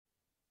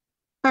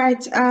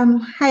Right.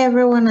 Hi,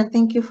 everyone, and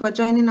thank you for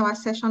joining our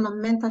session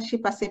on mentorship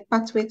as a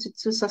pathway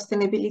to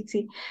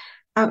sustainability.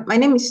 My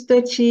name is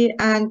Tochi,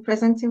 and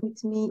presenting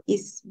with me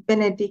is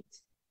Benedict.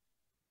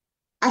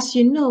 As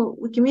you know,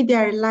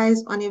 Wikimedia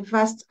relies on a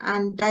vast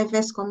and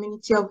diverse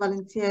community of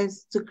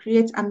volunteers to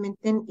create and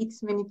maintain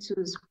its many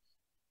tools.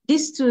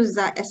 These tools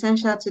are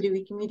essential to the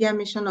Wikimedia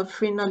mission of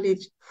free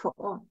knowledge for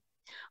all,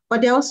 but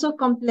they're also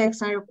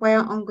complex and require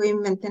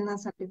ongoing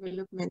maintenance and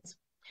development.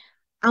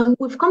 And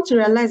we've come to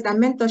realize that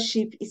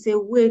mentorship is a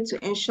way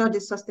to ensure the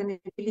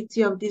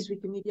sustainability of these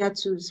Wikimedia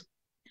tools.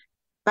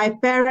 By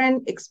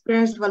pairing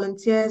experienced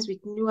volunteers with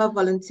newer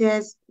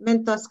volunteers,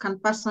 mentors can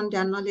pass on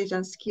their knowledge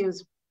and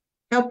skills,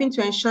 helping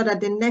to ensure that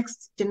the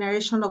next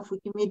generation of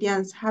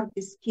Wikimedians have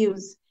the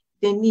skills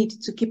they need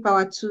to keep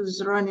our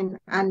tools running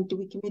and the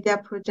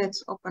Wikimedia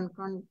projects up and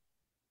running.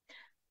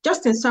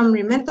 Just in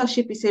summary,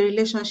 mentorship is a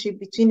relationship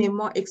between a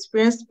more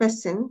experienced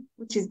person,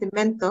 which is the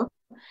mentor,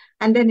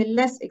 and then a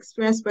less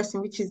experienced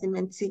person, which is the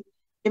mentee.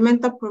 The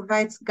mentor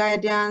provides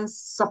guidance,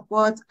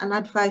 support, and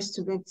advice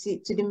to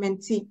the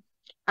mentee,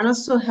 and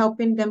also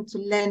helping them to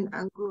learn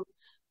and grow.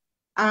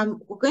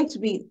 We're going to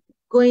be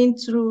going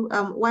through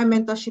why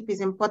mentorship is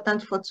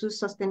important for tool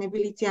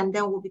sustainability, and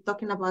then we'll be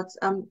talking about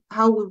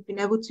how we've been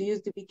able to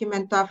use the Wiki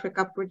Mentor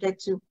Africa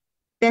project to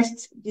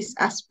test this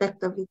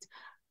aspect of it.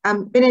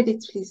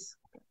 Benedict, please.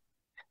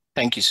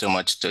 Thank you so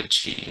much,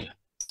 Tochi.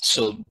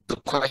 So the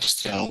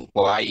question,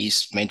 why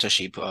is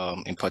mentorship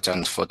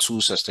important for tool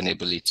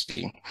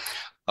sustainability?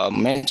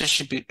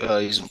 Mentorship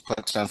is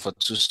important for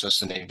tool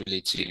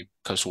sustainability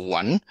because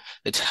one,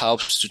 it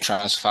helps to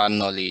transfer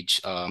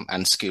knowledge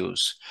and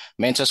skills.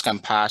 Mentors can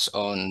pass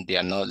on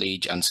their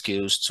knowledge and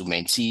skills to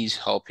mentees,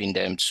 helping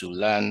them to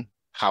learn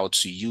how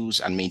to use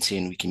and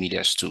maintain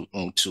Wikimedia's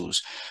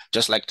tools.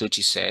 Just like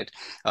Tochi said,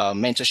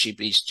 mentorship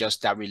is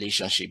just that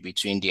relationship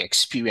between the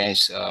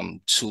experienced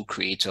tool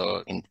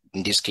creator, in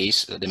this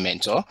case, the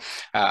mentor,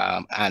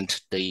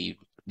 and the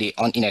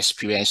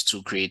inexperienced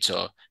tool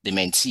creator, the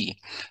mentee.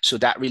 So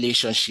that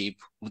relationship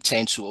will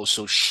tend to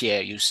also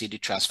share, you see the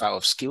transfer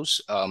of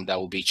skills that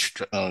will be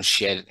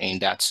shared in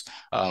that,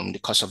 the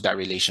course of that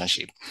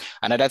relationship.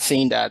 Another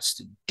thing that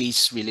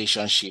this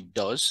relationship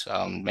does,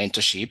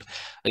 mentorship,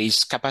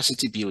 is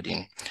capacity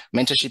building.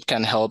 Mentorship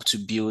can help to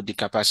build the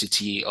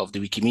capacity of the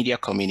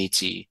Wikimedia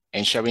community,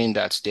 ensuring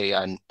that there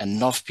are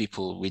enough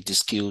people with the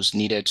skills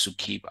needed to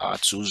keep our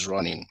tools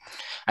running.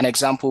 An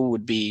example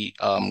would be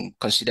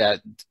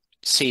considered,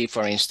 say,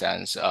 for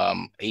instance,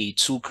 a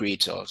tool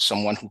creator,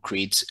 someone who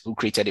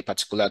created a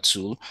particular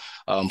tool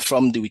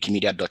from the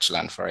Wikimedia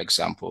Dutchland, for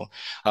example,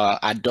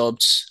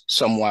 adopts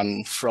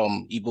someone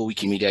from Igbo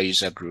Wikimedia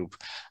user group,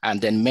 and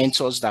then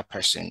mentors that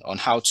person on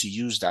how to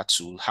use that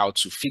tool, how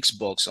to fix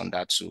bugs on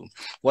that tool.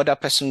 What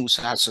that person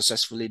has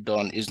successfully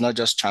done is not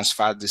just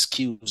transfer the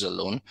skills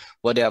alone,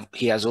 but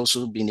he has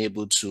also been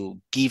able to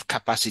give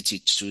capacity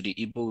to the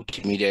Igbo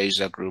Wikimedia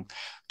user group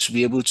to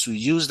be able to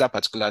use that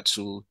particular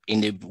tool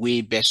in a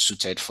way best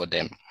suited for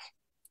them.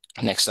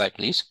 Next slide,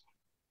 please.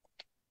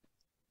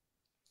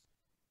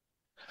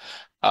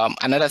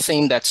 Another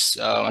thing that's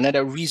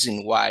another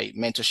reason why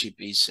mentorship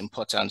is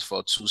important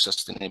for tool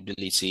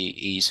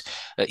sustainability is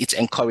it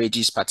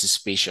encourages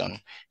participation.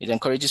 It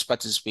encourages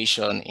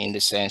participation in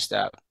the sense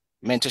that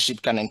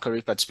mentorship can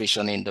encourage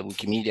participation in the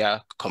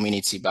Wikimedia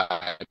community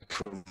by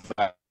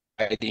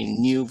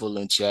providing new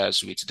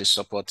volunteers with the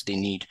support they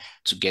need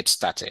to get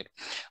started.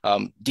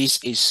 This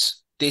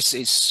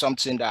is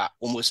something that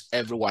almost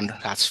everyone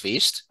has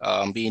faced.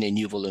 Being a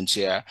new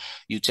volunteer,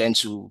 you tend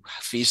to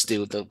face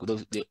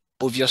the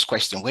obvious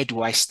question, where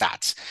do I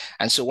start?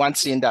 And so one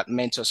thing that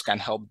mentors can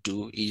help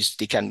do is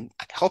they can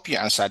help you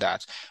answer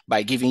that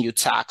by giving you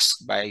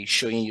tasks, by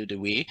showing you the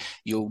way.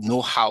 You'll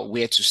know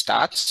where to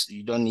start.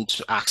 You don't need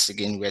to ask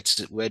again,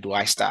 where do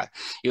I start?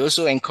 It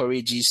also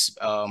encourages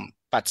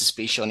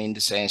participation in the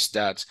sense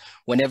that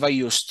whenever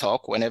you're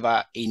stuck,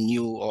 whenever a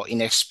new or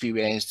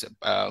inexperienced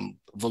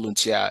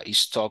volunteer is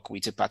stuck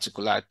with a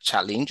particular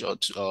challenge or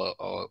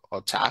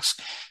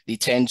task, they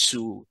tend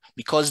to,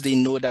 because they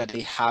know that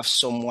they have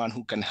someone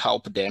who can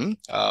help them,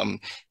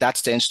 that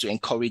tends to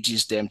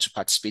encourages them to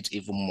participate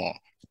even more.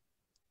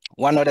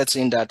 One other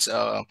thing that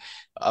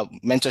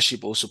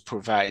mentorship also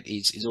provides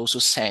is also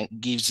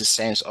gives a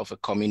sense of a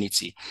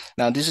community.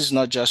 Now, this is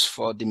not just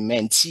for the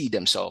mentee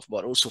themselves,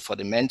 but also for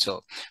the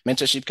mentor.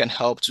 Mentorship can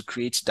help to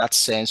create that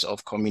sense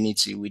of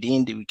community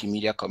within the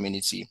Wikimedia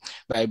community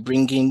by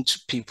bringing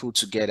people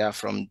together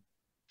from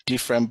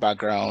different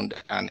background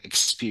and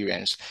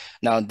experience.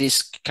 Now,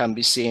 this can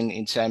be seen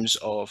in terms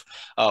of,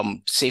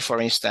 say, for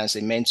instance,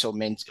 a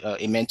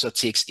mentor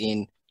takes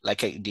in,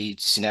 like the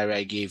scenario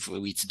I gave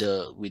with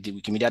the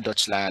Wikimedia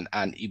Dutchland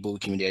and Igbo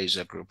Wikimedia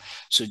user group.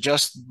 So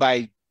just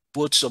by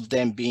both of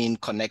them being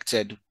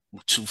connected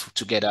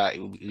together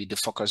with the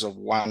focus of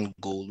one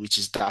goal, which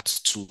is that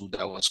tool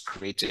that was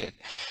created.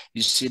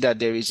 You see that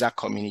there is a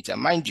community.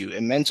 And mind you,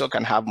 a mentor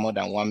can have more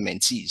than one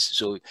mentees.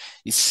 So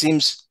it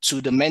seems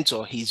to the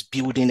mentor, he's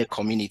building a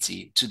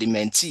community. To the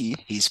mentee,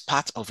 he's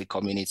part of a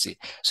community.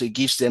 So it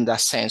gives them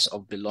that sense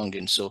of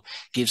belonging. So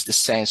gives the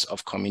sense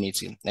of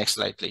community. Next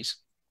slide, please.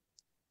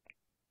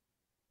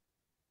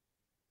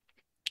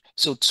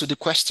 So to the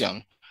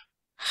question,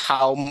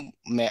 how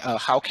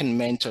can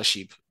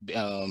mentorship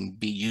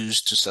be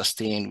used to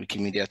sustain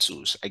Wikimedia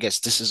tools? I guess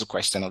this is a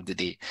question of the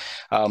day.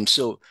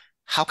 So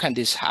how can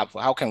this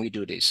happen? How can we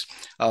do this?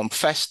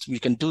 First, we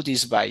can do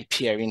this by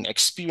pairing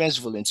experienced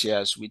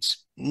volunteers with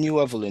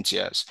newer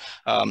volunteers.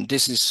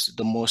 This is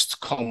the most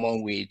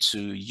common way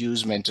to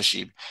use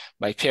mentorship.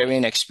 By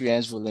pairing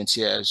experienced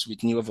volunteers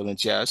with newer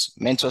volunteers,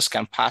 mentors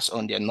can pass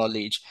on their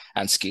knowledge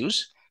and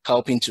skills,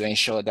 helping to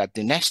ensure that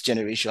the next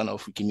generation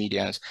of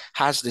Wikimedians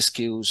has the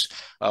skills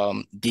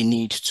they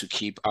need to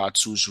keep our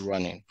tools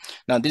running.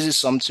 Now, this is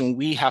something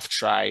we have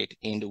tried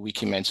in the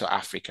Wiki Mentor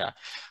Africa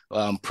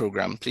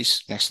program.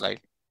 Please, next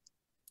slide.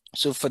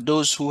 So for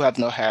those who have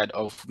not heard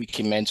of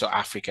Wiki Mentor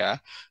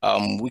Africa,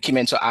 Wiki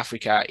Mentor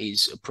Africa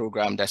is a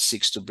program that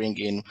seeks to bring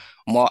in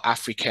more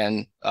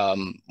African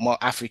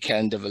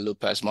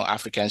developers, more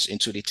Africans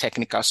into the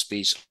technical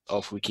space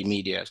of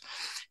Wikimedia.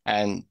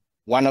 And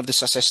one of the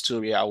success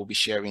stories I will be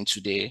sharing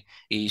today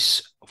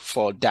is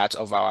for that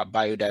of our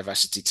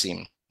biodiversity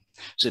team.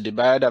 So the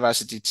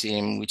biodiversity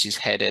team, which is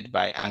headed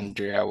by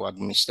Andrea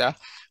Wagmister,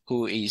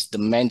 who is the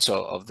mentor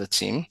of the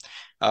team.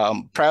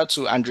 Prior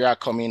to Andrea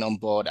coming on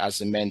board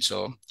as a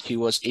mentor,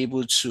 he has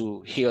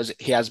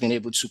been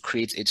able to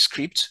create a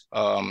script,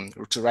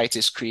 to write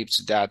a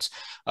script that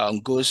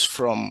goes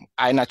from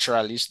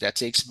iNaturalist, that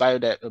takes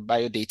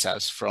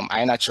biodata from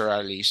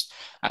iNaturalist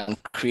and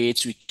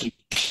creates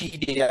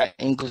Wikipedia,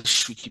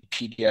 English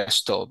Wikipedia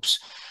stubs.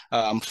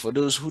 For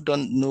those who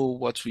don't know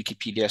what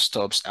Wikipedia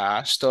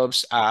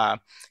stubs are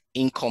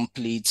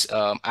incomplete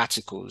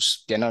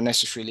articles. They're not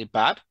necessarily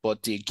bad,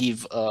 but they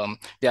give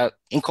they are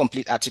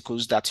incomplete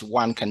articles that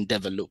one can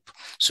develop.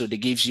 So they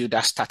gives you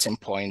that starting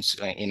point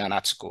in an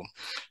article.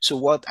 So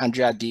what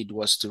Andrea did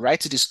was to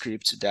write the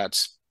script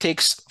that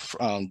takes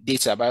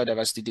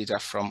biodiversity data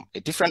from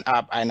a different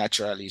app,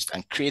 iNaturalist,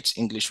 and creates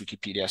English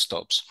Wikipedia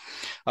stubs.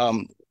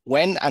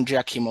 When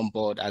Andrea came on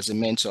board as a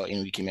mentor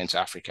in Wiki Mentor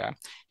Africa,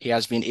 he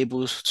has been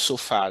able so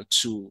far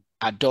to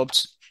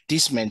adopt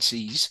these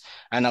mentees,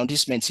 and now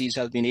these mentees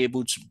have been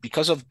able to,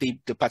 because of the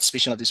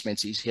participation of these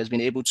mentees, he has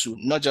been able to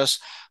not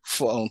just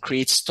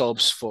create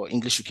stubs for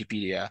English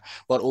Wikipedia,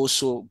 but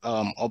also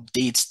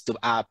update the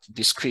app,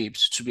 the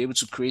script, to be able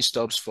to create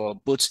stubs for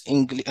both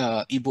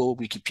Igbo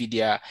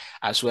Wikipedia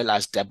as well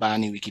as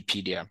Dabani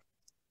Wikipedia.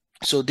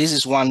 So this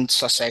is one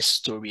success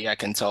story I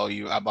can tell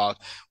you about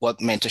what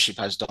mentorship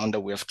has done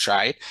that we have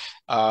tried.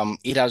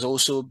 It has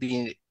also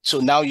been, so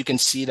now you can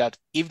see that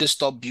if the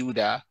stub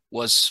builder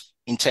was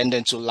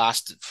intended to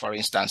last, for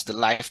instance, the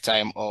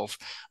lifetime of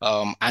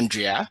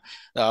Andrea,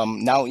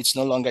 now it's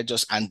no longer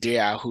just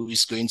Andrea who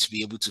is going to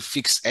be able to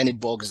fix any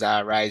bugs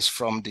that arise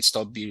from the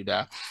stub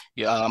builder.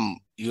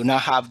 You now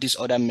have these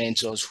other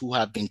mentors who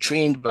have been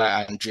trained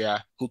by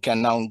Andrea, who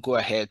can now go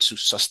ahead to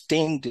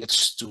sustain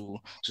this to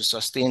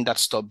sustain that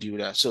stub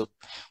builder. So,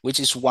 which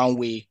is one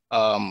way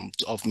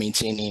of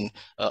maintaining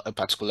a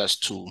particular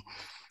tool.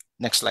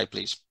 Next slide,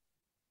 please.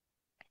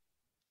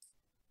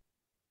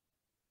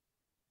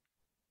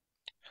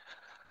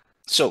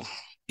 So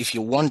if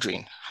you're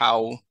wondering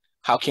how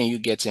can you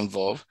get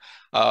involved,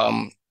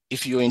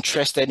 if you're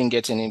interested in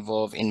getting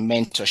involved in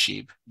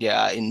mentorship, there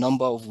are a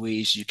number of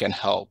ways you can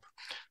help.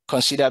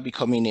 Consider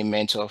becoming a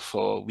mentor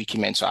for Wiki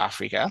Mentor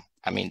Africa.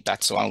 I mean,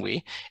 that's one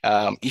way.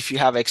 If you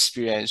have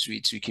experience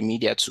with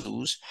Wikimedia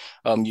tools,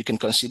 you can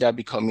consider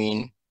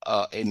becoming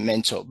a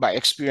mentor. By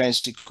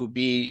experience, it could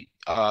be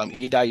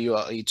either you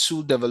are a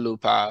tool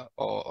developer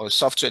or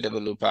software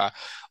developer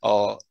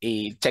or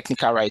a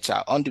technical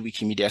writer on the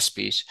Wikimedia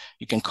space.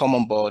 You can come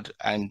on board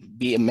and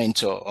be a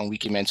mentor on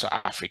Wiki Mentor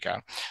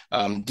Africa.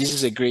 This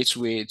is a great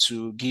way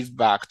to give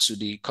back to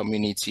the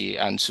community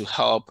and to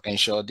help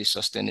ensure the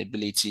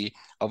sustainability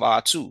of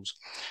our tools.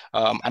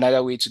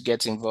 Another way to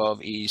get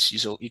involved is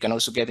you can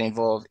also get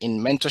involved in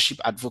mentorship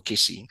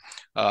advocacy.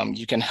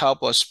 You can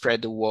help us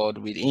spread the word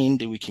within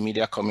the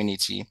Wikimedia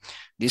community.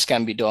 This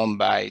can be done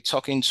by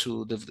talking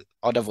to the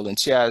other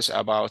volunteers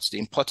about the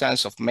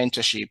importance of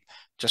mentorship,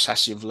 just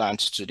as you've learned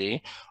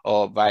today,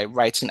 or by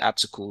writing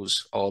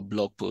articles or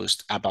blog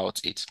posts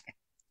about it.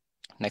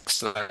 Next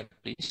slide,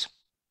 please.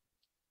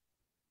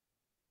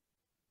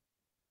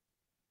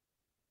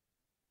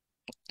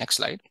 Next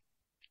slide.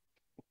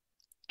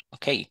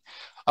 Okay.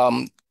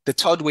 The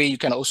third way you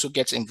can also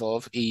get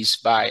involved is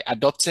by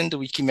adopting the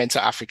Wiki Mentor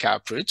Africa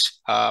approach.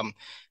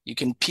 You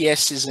can peer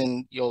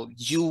season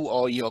you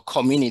or your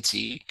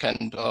community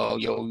can,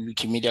 your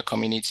Wikimedia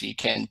community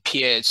can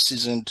peer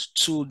season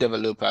 2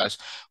 developers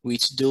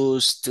with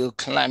those still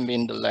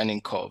climbing the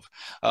learning curve.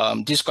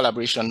 This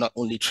collaboration not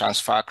only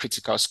transfer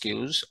critical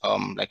skills,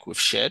 like we've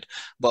shared,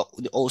 but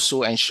it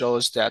also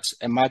ensures that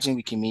emerging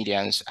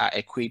Wikimedians are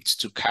equipped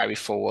to carry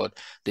forward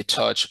the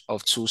torch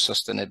of tool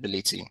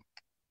sustainability.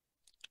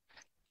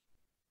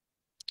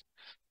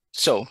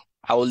 So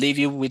I will leave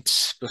you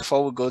with,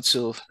 before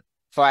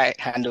I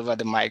hand over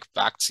the mic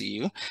back to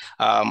you,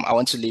 I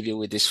want to leave you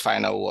with this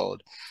final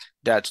word,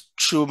 that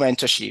through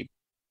mentorship,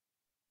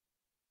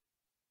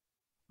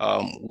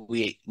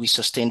 we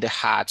sustain the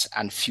heart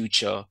and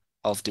future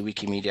of the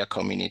Wikimedia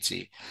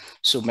community.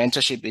 So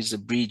mentorship is the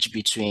bridge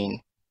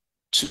between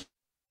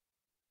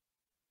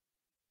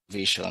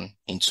vision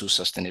into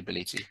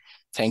sustainability.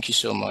 Thank you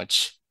so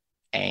much.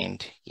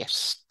 And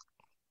yes.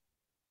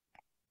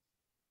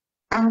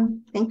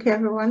 Thank you,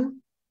 everyone.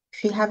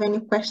 If you have any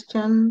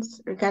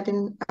questions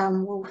regarding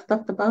what we've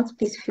talked about,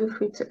 please feel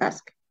free to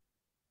ask.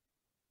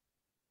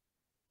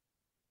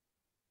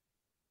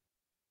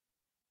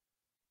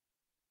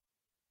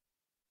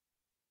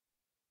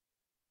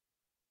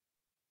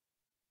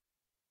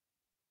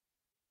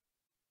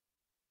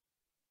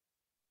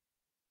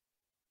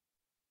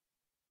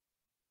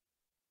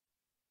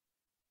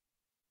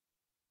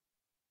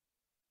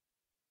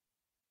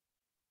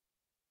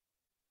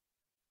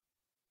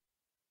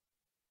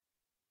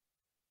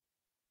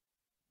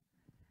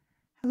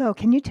 Hello,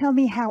 can you tell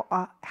me how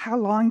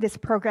long this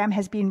program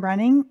has been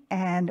running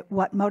and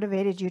what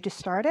motivated you to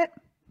start it?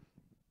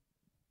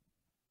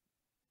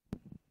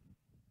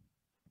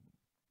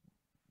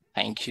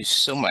 Thank you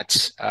so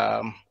much.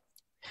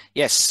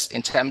 Yes,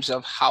 in terms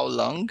of how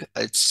long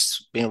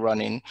it's been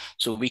running,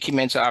 so Wiki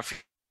Mentor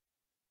Africa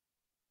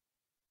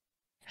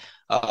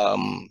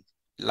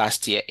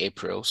last year,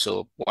 April,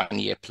 so 1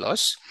 year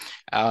plus.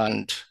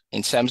 And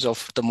in terms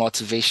of the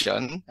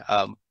motivation,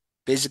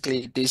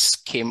 basically this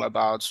came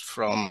about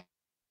from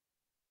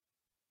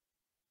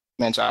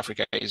Mentor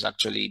Africa is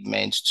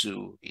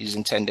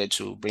intended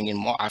to bring in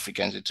more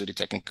Africans into the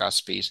technical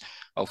space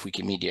of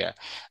Wikimedia.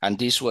 And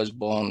this was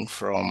born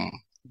from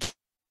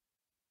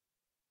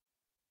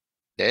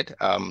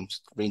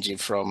ranging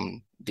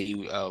from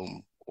the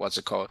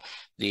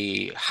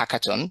the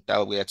hackathon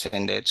that we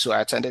attended. So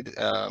I attended,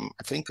 I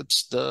think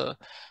it's the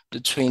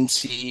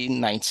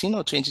 2019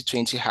 or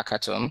 2020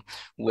 hackathon,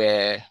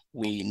 where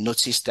we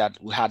noticed that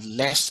we had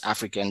less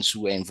Africans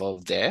who were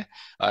involved there.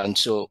 And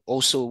so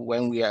also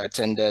when we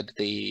attended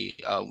the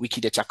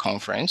Wikidata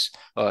conference,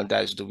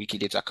 that is the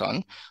Wikidata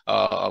Con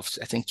of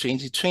I think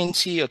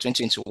 2020 or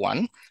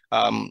 2021,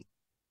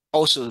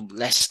 also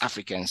less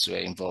Africans were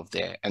involved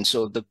there. And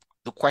so the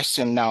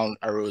question now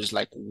arose,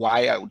 like,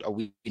 why are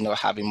we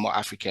having more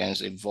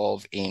Africans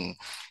involved in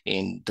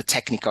the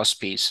technical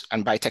space?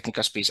 And by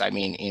technical space, I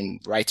mean in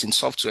writing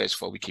softwares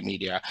for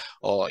Wikimedia,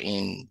 or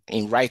in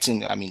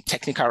writing, I mean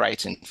technical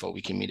writing for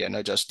Wikimedia,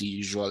 not just the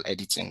usual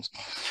editing.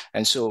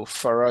 And so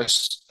for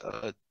us,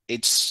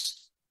 it's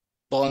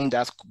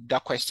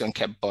that question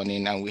kept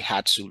burning, and we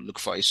had to look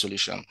for a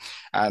solution.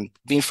 And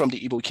being from the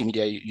Igbo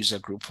Wikimedia user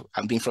group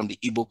and being from the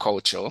Igbo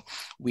culture,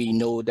 we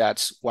know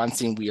that one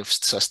thing we have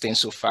sustained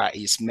so far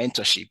is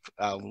mentorship.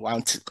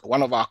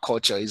 One of our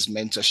culture is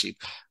mentorship.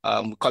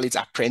 We call it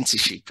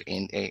apprenticeship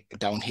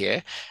down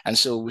here. And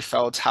so we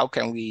felt, how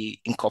can we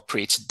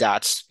incorporate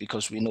that?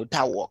 Because we know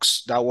that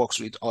works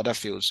with other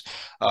fields.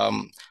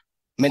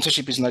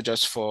 Mentorship is not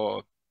just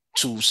for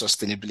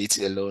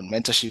sustainability alone.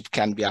 Mentorship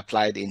can be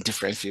applied in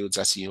different fields,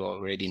 as you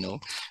already know.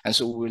 And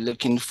so we're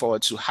looking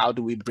forward to, how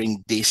do we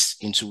bring this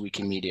into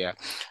Wikimedia?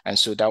 And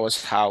so that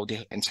was how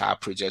the entire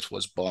project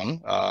was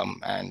born.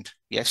 And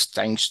yes,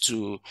 thanks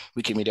to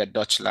Wikimedia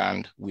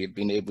Deutschland, we've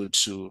been able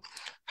to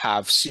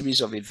have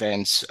series of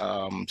events,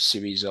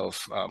 series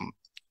of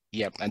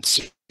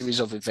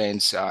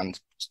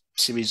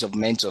series of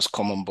mentors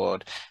come on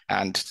board.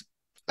 And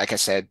like I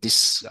said,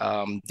 this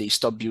the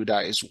Stop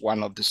Builder is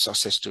one of the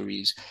success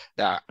stories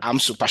that I'm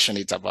so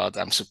passionate about,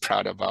 I'm so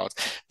proud about,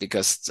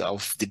 because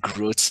of the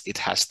growth it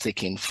has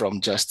taken from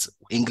just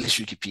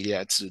English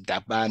Wikipedia to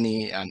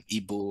Dabani and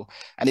Igbo,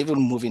 and even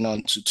moving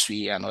on to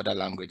Twi and other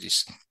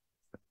languages.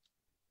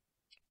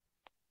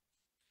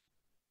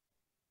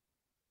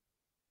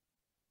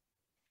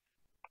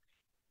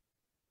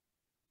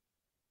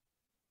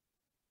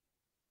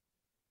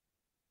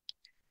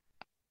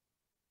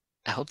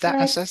 I hope that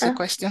answers the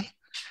question.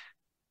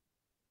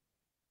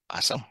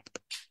 Awesome.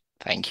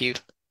 Thank you.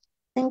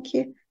 Thank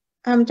you.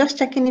 I'm just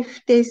checking if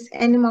there's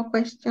any more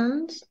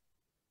questions.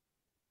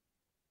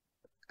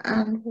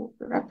 And we're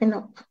wrapping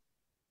up.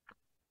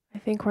 I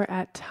think we're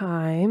at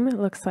time. It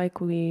looks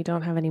like we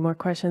don't have any more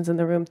questions in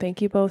the room. Thank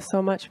you both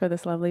so much for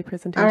this lovely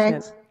presentation. All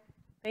right.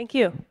 Thank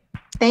you.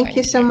 Thank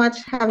you so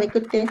much. Have a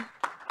good day.